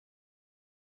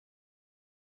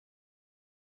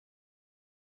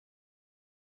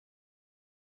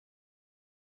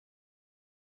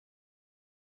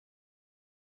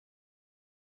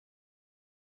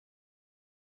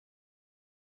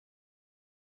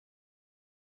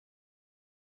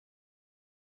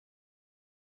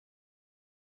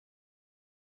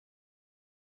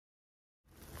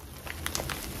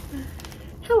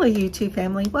Hello YouTube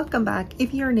family, welcome back.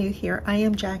 If you're new here, I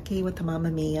am Jackie with the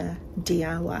Momma Mia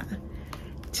DIY.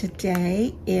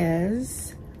 Today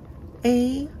is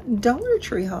a Dollar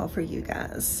Tree haul for you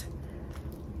guys.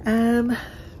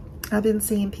 I've been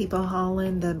seeing people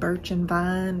hauling the birch and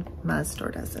vine. My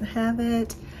store doesn't have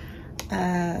it.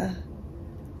 The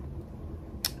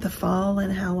fall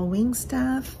and Halloween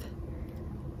stuff,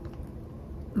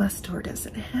 my store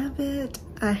doesn't have it.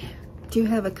 I do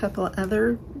have a couple of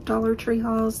other Dollar Tree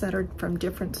hauls that are from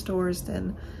different stores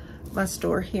than my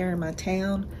store here in my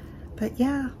town. But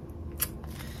yeah,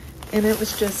 and it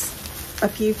was just a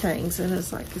few things, and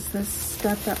it's like, is this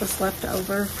stuff that was left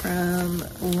over from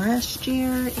last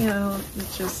year? You know,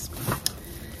 it's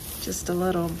just a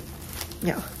little,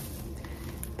 you know.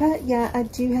 But yeah, I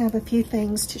do have a few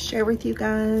things to share with you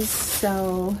guys,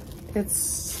 so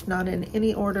it's not in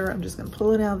any order. I'm just gonna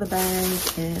pull it out of the bag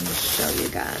and show you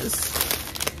guys.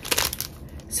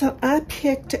 So I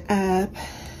picked up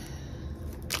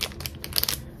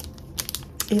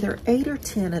either 8 or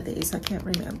 10 of these, I can't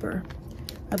remember,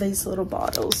 of these little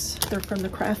bottles. They're from the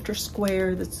Crafter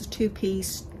Square. That's a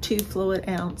 2-piece, 2 fluid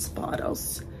ounce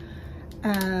bottles.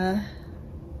 Is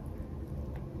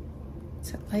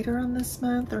it later on this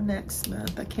month or next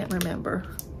month? I can't remember.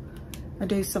 I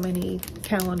do so many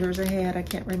calendars ahead, I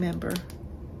can't remember.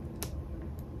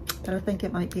 But I think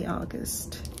it might be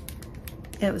August.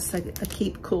 It was like a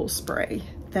keep cool spray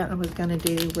that I was gonna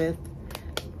do with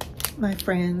my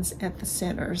friends at the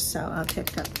center. So I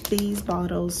picked up these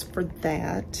bottles for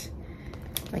that.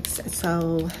 Like I said,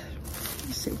 so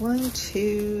let's see, 1,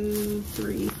 2,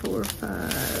 3, 4,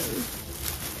 5,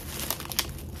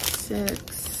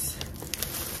 6.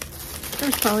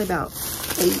 There's probably about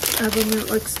 8 of them,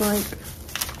 it looks like.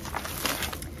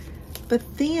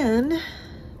 But then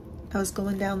I was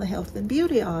going down the health and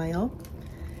beauty aisle,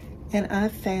 and I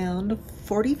found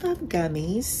 45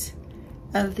 gummies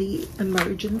of the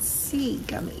emergency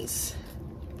gummies.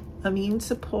 Immune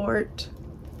support,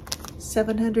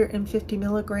 750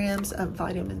 milligrams of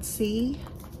vitamin C,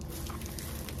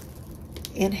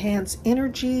 enhance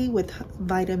energy with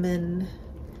vitamin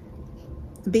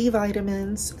B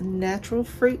vitamins, natural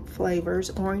fruit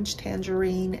flavors, orange,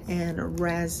 tangerine, and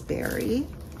raspberry,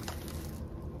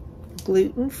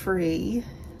 gluten-free,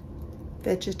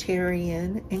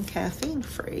 vegetarian, and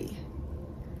caffeine-free.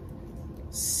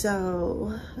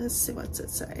 So let's see, what's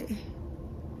it say?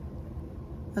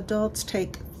 Adults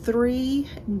take 3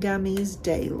 gummies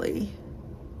daily.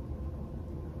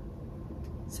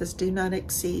 It says do not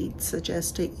exceed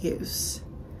suggested use.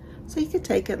 So you could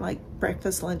take it like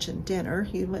breakfast, lunch, and dinner.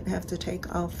 You wouldn't have to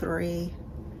take all 3.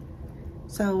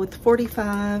 So with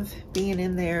 45 being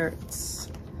in there, it's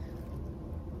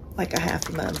like a half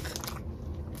a month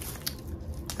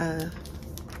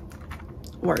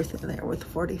worth in there with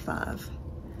 45.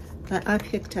 But I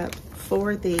picked up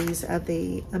 4 of these of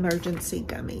the emergency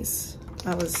gummies.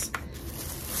 I was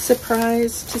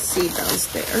surprised to see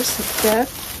those there. So that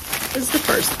is the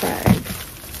first bag.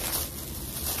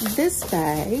 This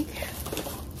bag,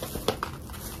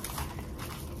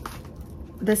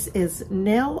 this is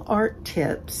Nail Art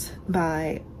Tips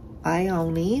by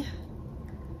Ione,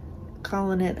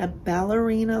 calling it a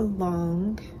ballerina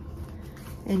long,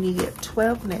 and you get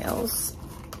 12 nails,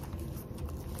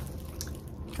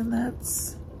 and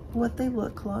that's what they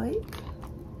look like.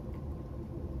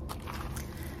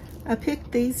 I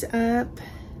picked these up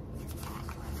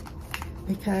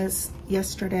because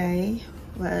yesterday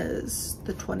was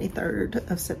the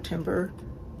 23rd of September.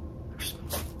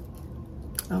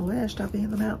 I wish I'd be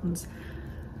in the mountains.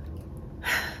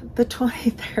 The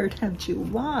 23rd of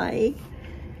July,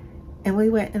 and we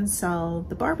went and saw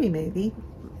the Barbie movie.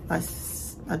 My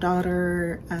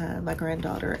daughter, my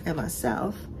granddaughter, and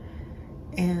myself.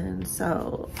 And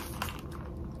so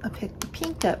I picked the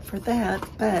pink up for that,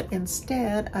 but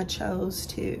instead I chose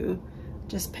to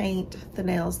just paint the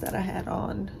nails that I had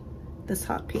on this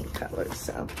hot pink color.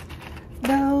 So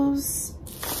those,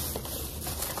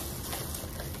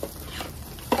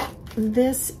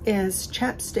 this is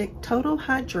Chapstick Total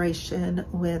Hydration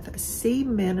with sea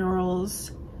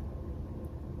minerals,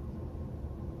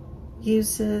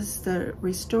 uses the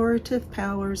restorative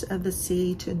powers of the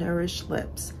sea to nourish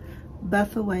lips,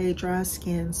 buff away dry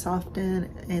skin, soften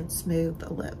and smooth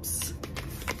the lips.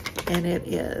 And it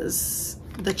is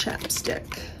the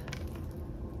chapstick.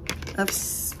 I've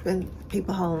been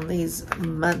people hauling these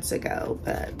months ago,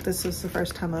 but this was the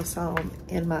first time I saw them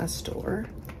in my store.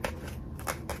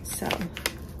 So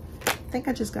I think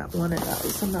I just got 1 of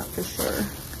those. I'm not for sure.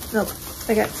 Nope,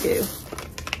 I got 2.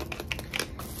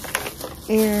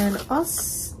 And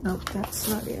also, nope, that's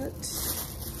not it.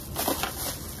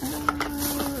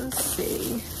 Let's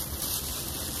see.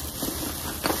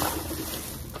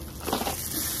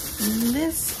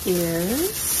 This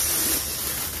is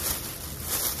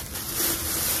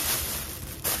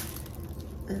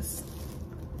this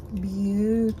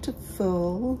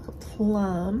beautiful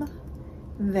plum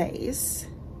vase.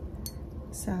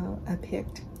 So I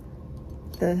picked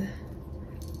the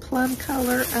plum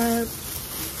color up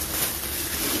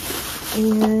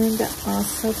and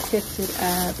also picked it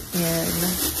up in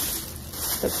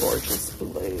the gorgeous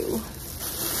blue.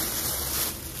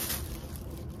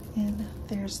 And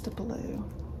there's the blue.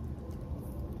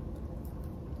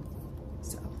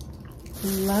 So,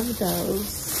 love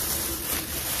those.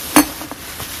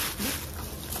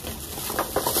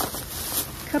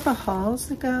 A couple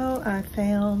hauls ago, I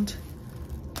found,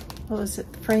 what was it,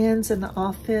 Friends in the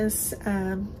Office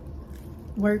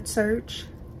word search.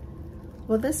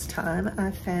 Well, this time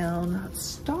I found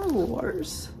Star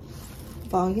Wars,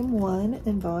 Volume 1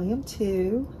 and Volume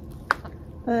 2.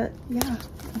 But yeah,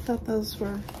 I thought those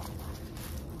were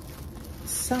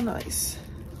so nice.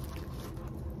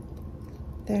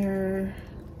 They're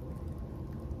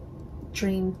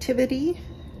Dreamtivity,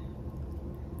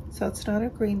 so it's not a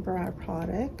Greenbrier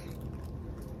product.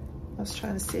 I was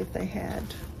trying to see if they had,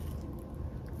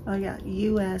 oh yeah,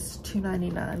 US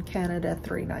 $2.99, Canada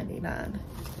 $3.99.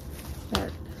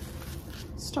 But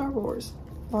Star Wars,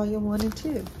 Volume 1 and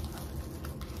 2.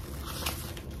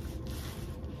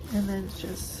 And then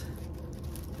it's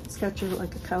got your,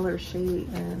 like, a color sheet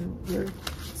and your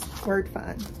word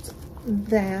find.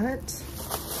 That,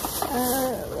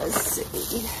 let's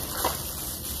see.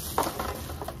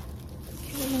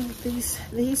 Okay,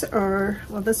 these are,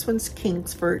 well, this one's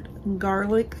Kingsford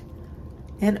Garlic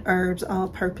and Herbs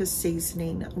All-Purpose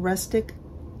Seasoning, Rustic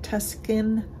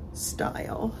Tuscan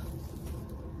Style.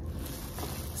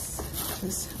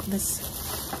 This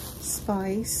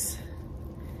spice.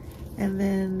 And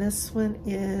then this one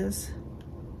is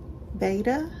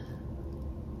Beta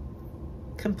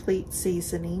Complete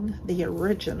Seasoning, the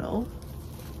original.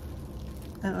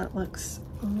 And it looks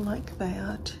like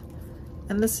that.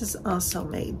 And this is also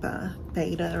made by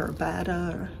Beta or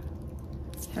Bata or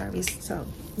however you, so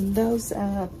those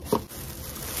up.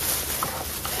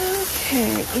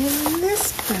 Okay, in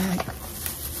this bag,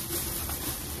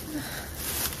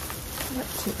 what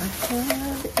do I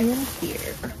have in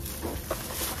here?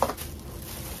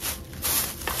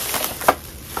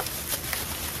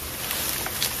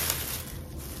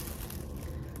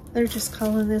 They're just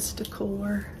calling this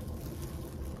decor.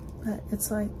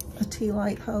 It's like a tea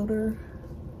light holder.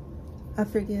 I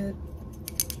forget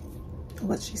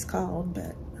what she's called,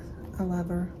 but I love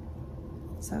her.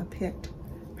 So I picked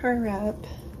her up.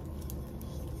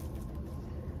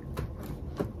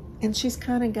 And she's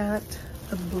kind of got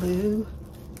a blue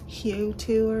hue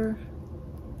to her,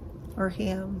 or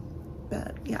him,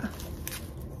 but yeah.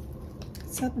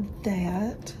 So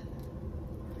that.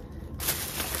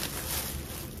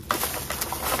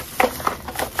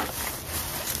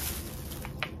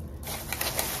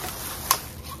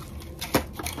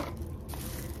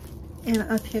 And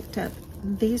I picked up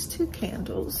these two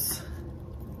candles.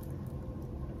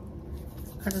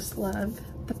 I just love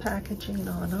the packaging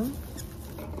on them.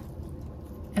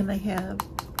 And they have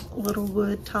little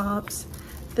wood tops.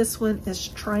 This one is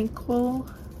Tranquil.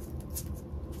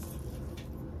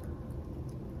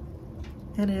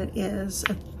 And it is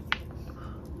a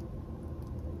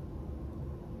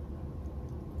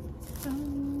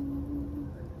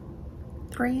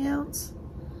 3 ounce.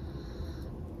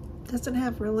 Doesn't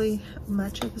have really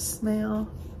much of a smell.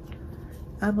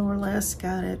 I more or less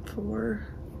got it for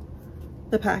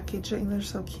the packaging. They're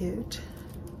so cute.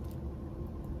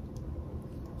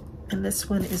 And this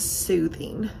one is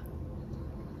Soothing.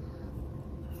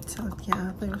 So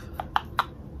yeah, they're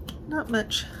not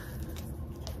much,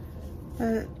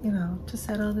 but you know, to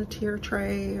set on a tier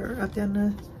tray or up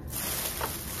on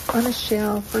a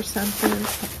shelf or something.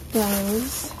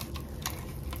 Those.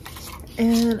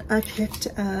 And I picked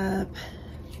up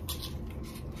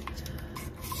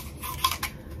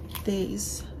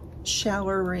these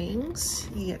shower rings.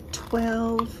 You get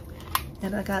 12,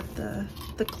 and I got the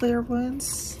clear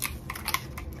ones.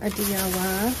 A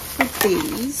DIY for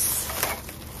these.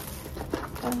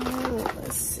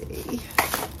 Let's see.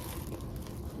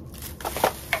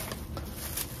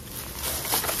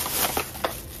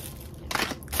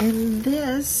 And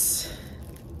this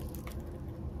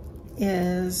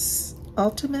is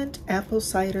Ultimate Apple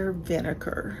Cider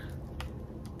Vinegar.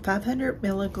 500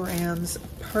 milligrams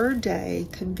per day,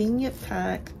 convenient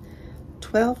pack,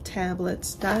 12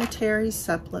 tablets, dietary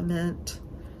supplement.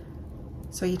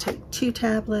 So you take 2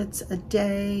 tablets a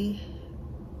day.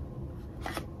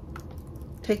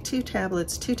 Take 2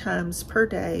 tablets 2 times per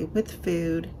day with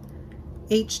food.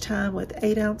 each time with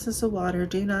 8 ounces of water.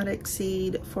 Do not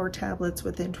exceed 4 tablets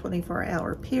within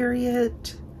 24-hour period.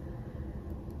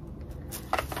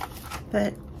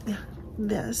 But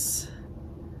this,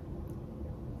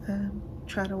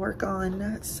 try to work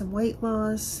on some weight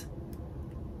loss.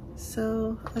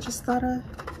 So I just thought I'd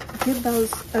give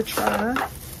those a try.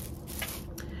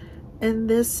 And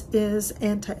this is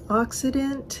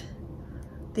antioxidant,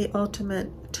 the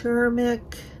ultimate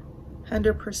turmeric,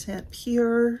 100%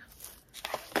 pure,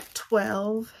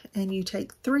 12, and you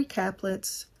take 3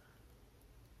 caplets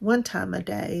 1 time a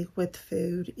day with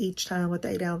food, each time with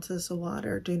 8 ounces of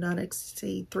water. Do not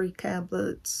exceed 3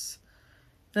 caplets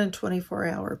in a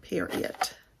 24-hour period.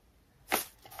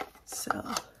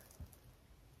 So,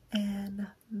 and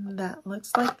that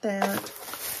looks like that.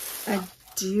 I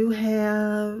do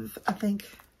have, I think,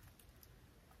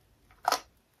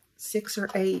 6 or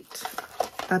 8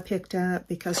 I picked up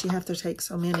because you have to take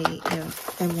so many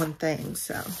in one thing.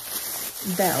 So,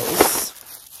 those.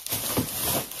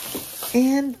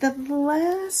 And the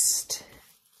last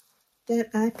that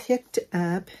I picked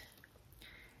up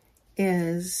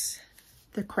is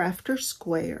the Crafter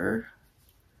Square.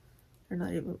 They're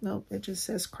not even, nope, it just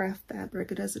says craft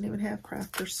fabric. It doesn't even have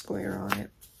Crafter Square on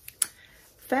it.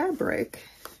 Fabric.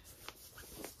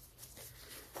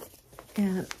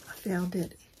 And I found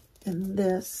it in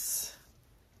this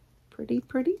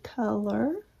pretty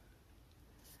color.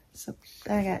 So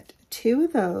I got 2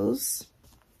 of those.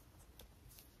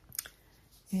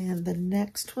 And the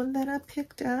next one that I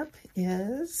picked up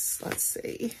is, let's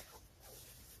see.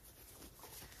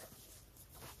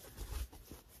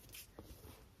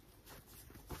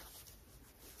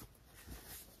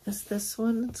 Is this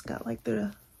one? It's got like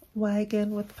the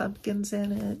wagon with pumpkins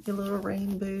in it, your little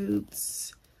rain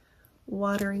boots,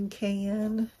 watering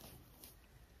can,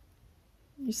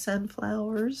 your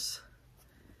sunflowers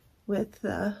with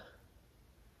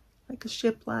like a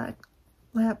shiplap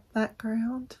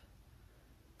background.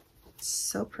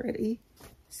 So pretty.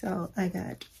 So I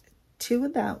got 2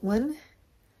 of that one.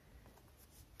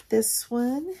 This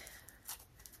one,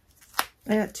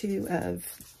 I got 2 of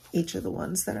each of the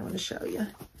ones that I'm going to show you.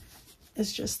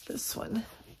 It's just this one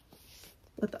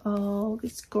with all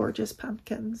these gorgeous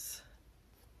pumpkins.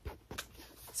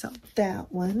 So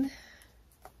that one.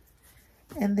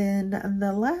 And then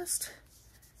the last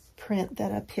print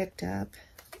that I picked up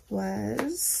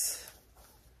was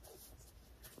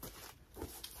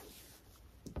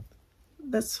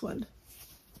this one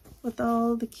with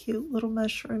all the cute little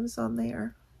mushrooms on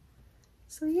there.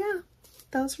 So yeah,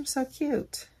 those were so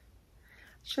cute.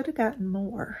 Should have gotten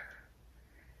more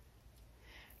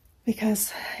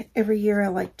because every year I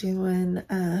like doing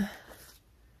the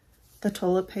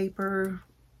toilet paper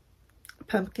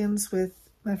pumpkins with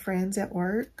my friends at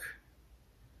work.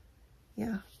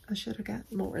 Yeah, I should have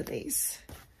gotten more of these.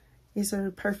 These are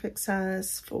the perfect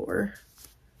size for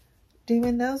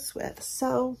doing those with.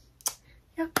 So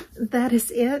yeah, that is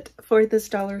it for this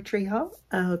Dollar Tree haul.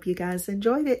 I hope you guys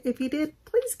enjoyed it. If you did,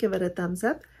 please give it a thumbs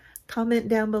up. Comment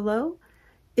down below.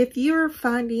 If you're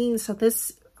finding, so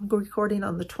this, I'm recording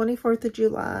on the 24th of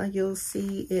July. You'll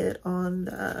see it on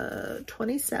the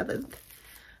 27th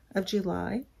of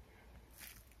July.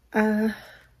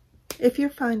 If you're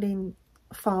finding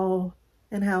fall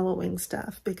and Halloween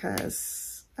stuff,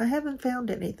 because I haven't found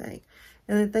anything.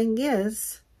 And the thing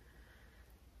is,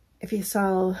 if you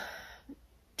saw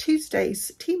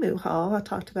Tuesday's Temu haul, I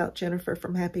talked about Jennifer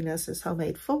from Happiness's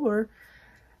Homemade 4,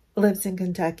 lives in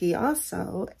Kentucky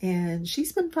also, and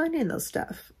she's been finding those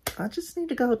stuff. I just need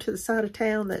to go to the side of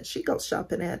town that she goes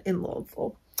shopping at in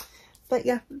Louisville. But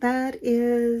yeah, that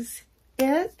is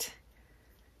it.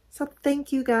 So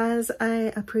thank you guys.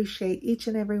 I appreciate each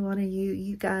and every one of you.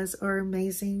 You guys are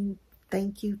amazing.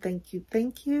 Thank you, thank you,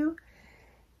 thank you.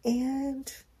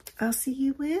 And I'll see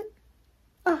you in,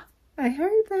 I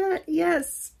heard that,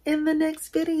 yes, in the next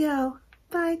video.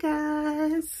 Bye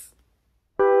guys.